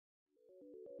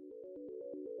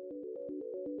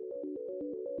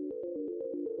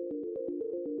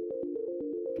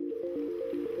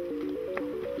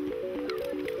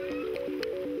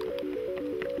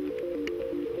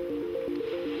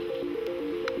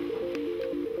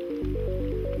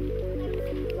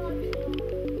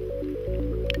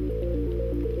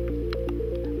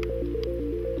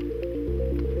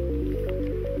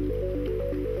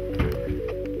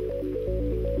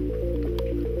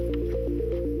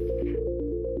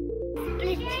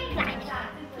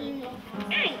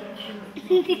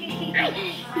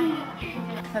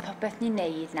Mae popeth ni'n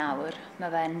neud nawr,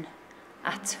 mae fe'n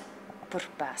at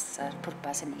pwrpas, a'r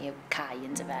pwrpas hynny yw cau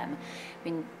yn dy fe.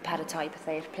 Fi'n paratoi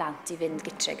pethau i'r plant i fynd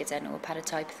gytre gyda nhw,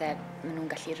 paratoi pethau maen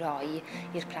nhw'n gallu rhoi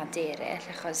i'r plant eraill,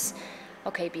 achos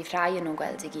bydd rhai yn nhw'n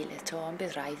gweld ei gilydd to, ond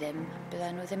bydd rhai ddim.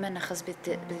 Bydden nhw ddim yn, achos bydd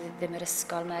ddim yr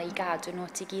ysgol yma i gadw nhw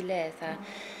at ei gilydd.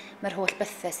 Mae'r holl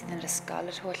bethau sydd yn yr ysgol,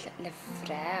 yr holl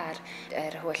lyfrau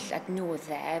a'r holl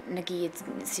adnoddau, na gyd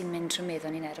sy'n mynd trwy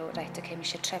meddwl ni'n erw, reit, mi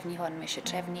eisiau trefnu hwn, mi eisiau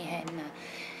trefnu hyn, a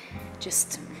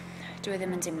just, dwi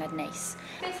ddim yn dimlad neis.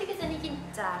 Beth sydd gyda ni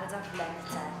gynta ar y dogfen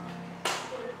eto?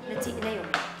 Neu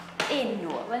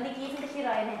enw, wel ni gyd yn gallu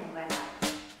rhoi yn enw yna.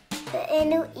 Fy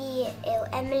enw i yw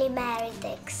Emily Mary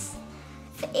Dix.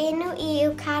 Fy enw i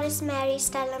yw Caris Mary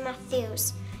Stella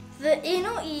Matthews. Fy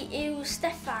enw i yw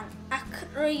Steffan ac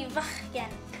rwy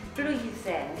fachgen.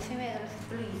 Blwyddyn, beth yw'n meddwl wrth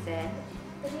blwyddyn?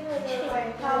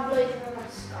 Pa blwyddyn yn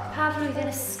ysgol? Pa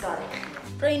blwyddyn ysgol i chi?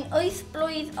 Rwy'n 8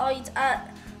 blwydd oed a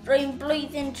rwy'n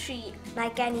blwyddyn 3. Mae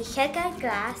gen i llygad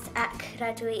glas ac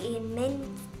rydw i'n mynd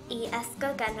i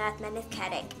Ysgol Gynradd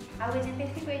Mynyddcerrig. A wedyn,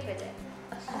 beth yw'n gweud wedyn?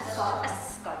 Ysgol.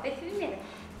 Ysgol. Beth yw'n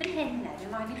meddwl? Fy hyn nawr,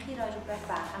 moyn i chi roi rhywbeth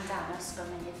bach amdano Ysgol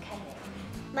Mynyddcerrig.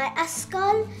 Mae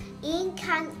ysgol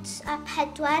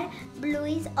 104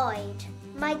 blwydd oed.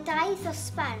 Mae 2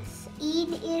 ddosbarth,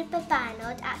 1 i'r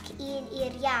babanod ac 1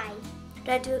 i'r iau.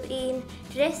 Rydw i'n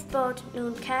drist bod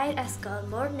nhw'n cael ysgol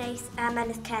mor neis a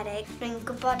Mynyddcerrig. Rwy'n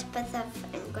gwybod byddaf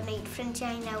yn gwneud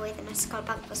ffrindiau newydd yn ysgol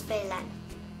Bangos Belen.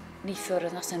 Neithwr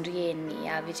oedd nos yn rieni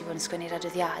a fi wedi bod yn sgwennu'r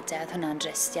adroddiadau, oedd hwnna'n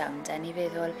drist iawn de. Ni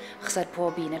feddwl, achos oedd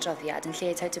pob un adroddiad, yn lle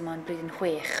taw dim ond blwyddyn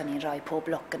 6 o'n i'n rhoi pob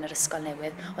lwc yn yr ysgol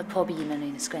newydd, oedd pob un o'n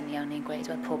i'n sgwennu o'n i'n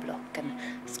gweud, oedd pob lwc yn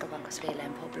ysgol Bangos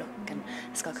Belen, pob lwc yn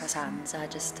ysgol Cosans, a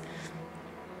just,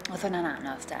 oedd hwnna'n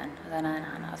anodd den, oedd hwnna'n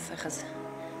anodd, achos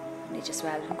ni jyst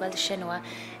yn gweld eisiau nhw, a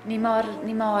ni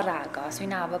mor agos,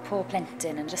 fi'n nabod pob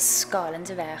plentyn yn yr ysgol yn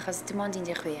dy fe, achos dim ond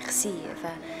 16 sydd,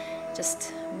 a just,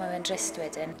 mae fe'n drist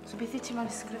wedyn. So beth i ti mo'n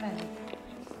ysgrifennu?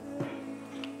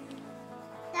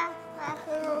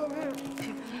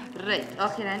 Reit,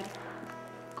 o'ch chi'n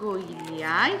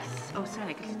gwyliaeth. O, sy'n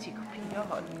gallu ti copio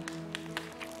hwn?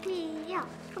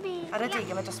 Ar y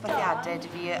degau mae dosbarthiadau dy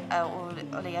fi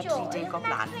o leia 30 o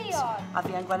blant. A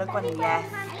fi yn gweld y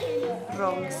gwaniaeth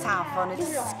rhwng safon y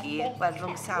dysgu,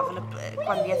 rhwng safon y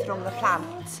gwaniaeth rhwng y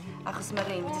plant. Achos mae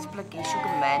rhain wedi datblygu siw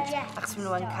gymuned, achos maen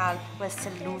nhw yn cael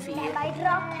sylw fi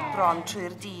bron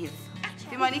trwy'r dydd.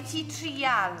 Fi moyn i ti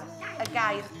trial y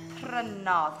gair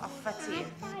prynodd, offa ti.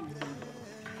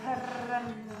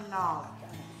 Prynodd.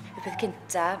 Y peth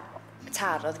cynta,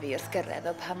 tarodd fi wrth gyrraedd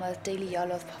o pam oedd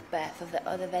deuluol oedd popeth,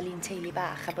 oedd e fel un teulu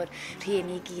bach a bod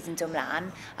rhieni i gyd yn dod mlaen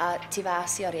a tu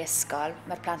fas i o'r ysgol,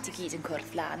 mae'r plant i gyd yn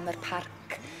cwrdd lan, mae'r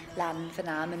parc lan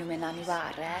fyna, maen nhw'n mynd lan i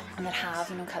ware, yn yr haf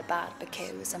maen nhw'n cael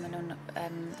barbecues a maen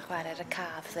nhw'n chwarae ar y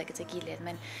caf gyda'i gilydd,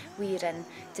 mae'n wir yn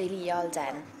deuluol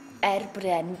den. Bod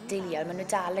e'n deuluol, maen nhw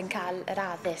dal yn cael yr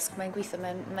addysg, mae'n gweithio,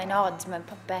 mae'n od, mae'n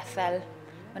popeth fel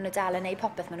maen nhw dal yn neud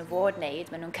popeth maen nhw fod wneud,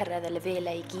 maen nhw'n cyrraedd y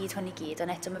lefelau i gyd hwn i gyd,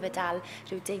 ond eto mae fe dal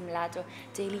rhyw deimlad o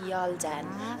deuluol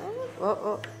den.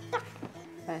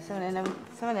 Mae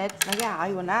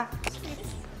iau hwnna.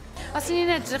 Os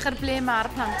ni'n edrych ar ble mae'r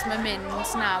plant mae'n mynd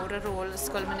nawr ar ôl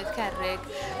Ysgol Mynyddcerrig,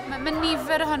 mae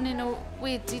nifer ohonyn nhw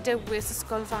wedi dewis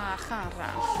ysgol fach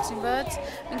arall. Ti'n bod?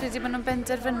 Fi'n credu bod nhw'n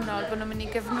benderfynol bod nhw'n mynd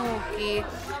i gefnogi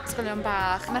ysgolion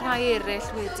bach. Mae rhai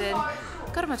eraill wedyn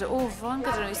gormod o ofon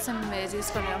gyda nhw i symud i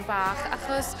ysgolion bach,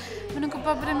 achos maen nhw'n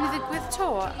gwybod bod e'n mynd i ddigwydd to,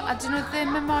 a dyn nhw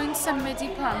ddim yn moyn symud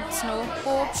i plant nhw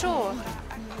bob tro.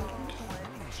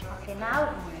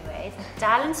 Nawr,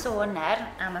 dal yn sôn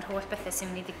am yr holl bethau sy'n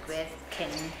mynd i ddigwydd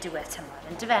cyn diwedd tymor.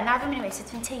 Yn dyfe, nawr fi'n mynd i weid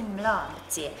sut fi'n teimlo am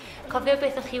ti. Cofio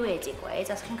beth o'ch chi wedi gweud,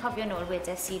 os chi'n cofio nôl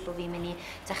wedes i bod fi'n mynd i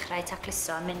dechrau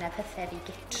tacluso, mynd â pethau fi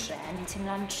gytre. Fi'n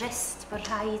teimlo'n drist bod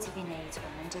rhaid i fi wneud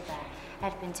hwn, yn dyfe,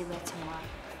 erbyn diwedd tymor.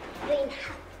 Rwy'n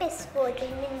hapus bod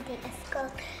rwy'n mynd i ysgol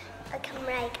y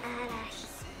Cymraeg arall.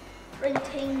 Rwy'n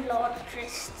teimlo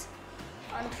drist,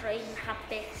 ond rwy'n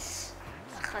hapus,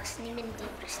 achos ni'n mynd i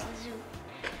Bristol Zoo.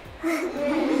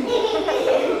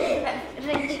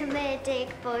 Rwy'n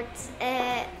siomedig bod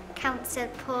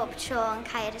council pob tro yn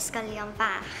cael ysgolion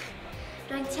fach.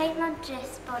 Rwy'n teimlo'n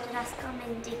drist bod yr ysgol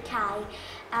mynd i cau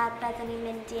a byddwn ni'n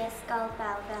mynd i ysgol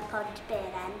fel Pont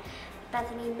Beren.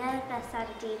 Byddwn ni'n nerfus ar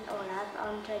y dydd olaf,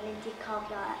 ond rwy'n mynd i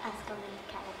cofio ysgol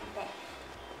Mynyddcerrig yn beth.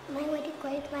 Mae wedi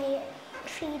gweud mae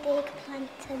 30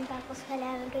 plant yn Bangos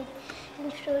Belen,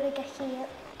 rwy'n siŵr y gallu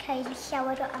cael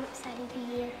llawer o amser i fi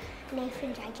neu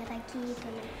ffrindiau gyda'i gyd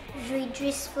o'n nhw. Rwy'n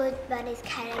drist fod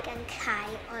Mynyddcerrig yn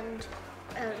cau, ond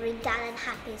rwy'n dal yn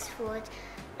hapus fod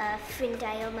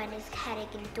ffrindiau o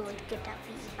Mynyddcerrig yn dod gyda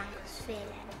fi i ddangos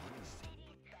ffilm.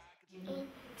 1,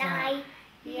 2,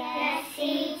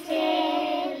 Iesu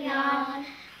tirion,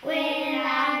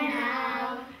 gwylan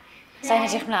nawr. Sa'n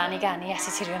edrych mlaen i ganu Iesu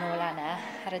tirion ola yna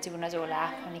ar y diwrnod ola,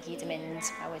 o'n i gyd yn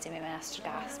mynd a wedyn mynd mewn astro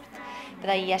gas.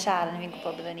 Bydda i a Siaran fi'n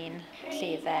gwybod byddwn ni'n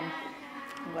llefen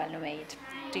yn gweld nhw wneud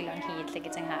drilon hyd lle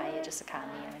gyda'n nghau a jyst y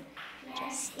canu.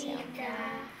 Just, iawn.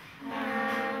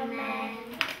 Amen.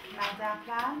 Randa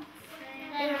plant.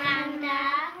 Randa,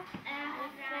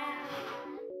 athrawon.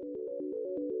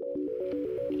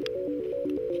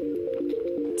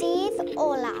 Dydd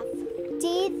Olaf.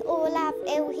 Dydd Olaf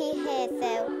yw hi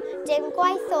heddiw. Dim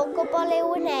gwaith o gwbl yw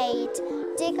wneud.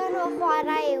 Digon o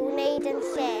chwarae yw wneud yn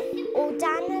lle. O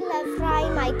dan y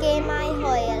lyfrau mae gemau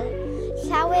hwyl.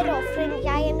 Llawer o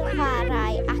ffrindiau yn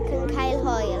chwarae ac yn cael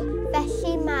hwyl.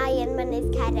 Felly mae yn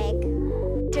Mynyddcerrig.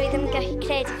 Dwi ddim yn gallu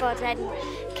credu bod yn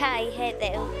cael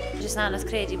heddiw. Jyst anodd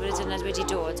credu bod y diwrnod wedi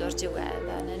dod o'r diwedd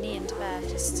a na ni yn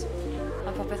dweud.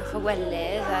 Mae popeth o'ch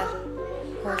wylydd a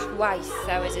holl waith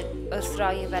a wedyn wrth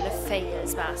roi fel y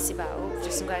ffeils mas i bawb.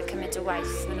 Jyst yn gweld cymaint o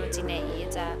waith maen nhw wedi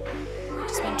wneud a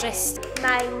jyst mae'n drist.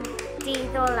 Mae'n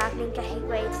dydd olaf ni'n gallu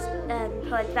gweud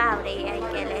hwyl fawr i ein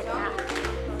gilydd a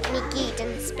Ni gyd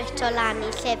yn sbito lan i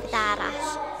llyfr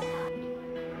arall.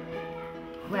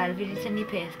 Wel, fi wedi tynnu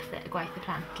gwaith y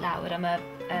plant lawr a mae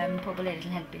pobl eraill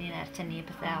yn helpu ni'n tynnu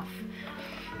pethau off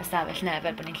ystafell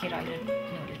nefel bod ni'n gallu rhoi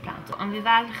nôl i'r plant. Ond fi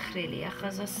falch, really,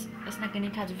 achos os na gen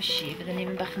i'n cadw fysi, byddwn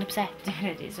ni'n bach yn upset, dwi'n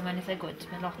credu. So mae'n eitha gwyd,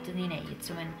 mae lot yn ei wneud,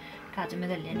 so mae'n cadw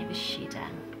meddyliau ni fysi da.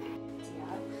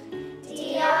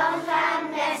 Diolch am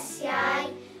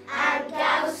nesiau, am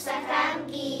gaws ac am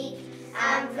gig,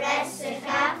 am fresych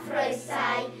a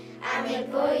ffrwysau, am ei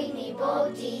bwyd ni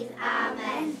bob dydd.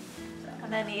 Amen.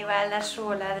 Dyna ni, wel, ar tro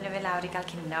ola, ddyn nhw fynd lawr i gael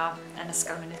cinio yn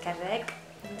Ysgol Mynyddcerrig.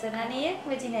 Dyna ni,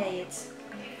 wedi wneud.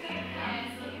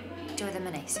 Dwi ddim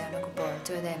yn neis iawn o gwbl,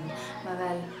 dwi ddim. Mae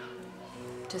fel,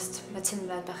 mae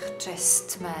teimlad bach trist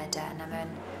mae eden, a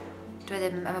dwi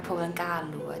ddim, a mae pobl yn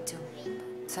galw, a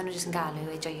so nhw jyst yn galw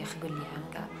i joio'ch y gwyliau,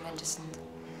 mae'n jyst yn,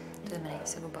 dwi ddim yn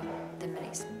neis o gwbl, ddim yn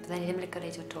neis. Byddai ni ddim yn licio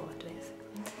reid o'r to, dwi ddim.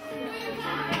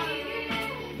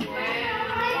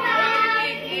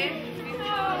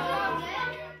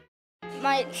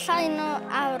 Mae llain o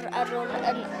awr ar ôl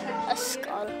yn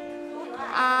ysgol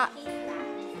a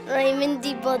rwy'n mynd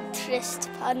i bod trist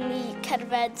pan ni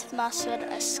cerdded mas o'r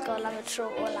ysgol am y tro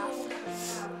olaf.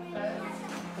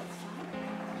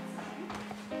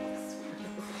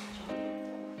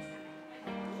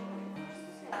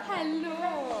 Helo!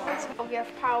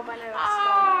 Ofiwch pawb yn yr O,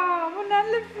 mae hwnna'n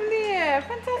lyflu!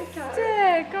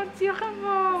 Ffantastig! O, diolch am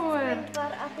fawr!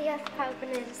 Ofiwch pawb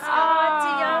yn yr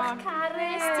diolch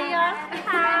Carys, diolch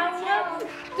pawb!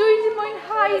 Dwi wedi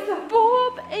mwynhau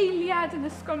bob eiliad yn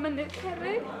Ysgol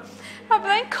Mynyddcerrig a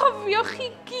byddai'n cofio chi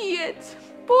gyd,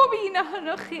 bob un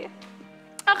ohonoch chi.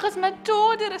 Achos mae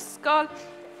dod i'r ysgol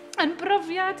yn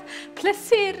brofiad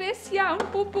pleserus iawn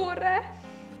bob bore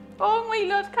o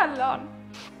ngwaelod calon.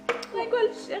 Mae'n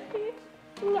gweld chi.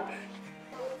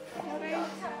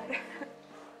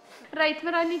 Reit,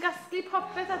 mae rhaid ni gasglu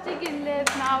popeth at ei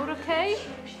gilydd nawr, oce?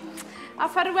 A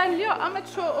ffarwelio am y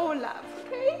tro olaf,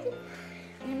 oce?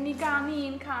 Ni'n mynd i ganu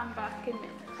un can bach cyn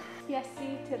mynd. Iesu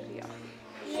tirion.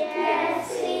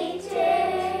 Iesu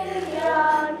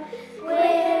tirion,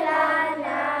 gwylan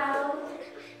nawr,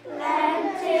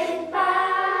 plentyn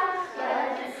bach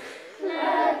yn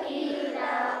plygu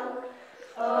nawr,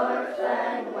 wrth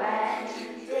yn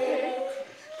wendid,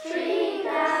 trig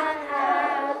a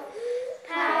hawdd,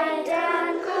 paid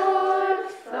a'n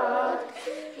gwrthod,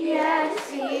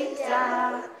 Iesu da,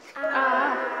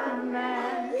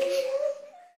 Amen.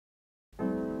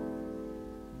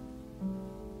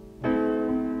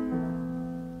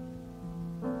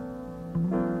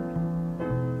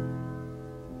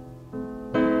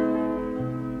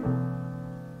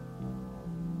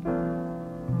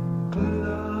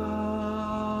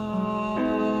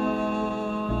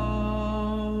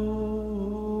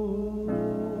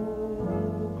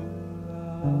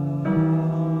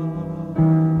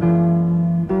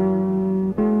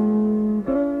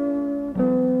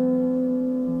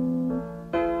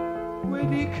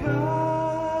 Wedi cael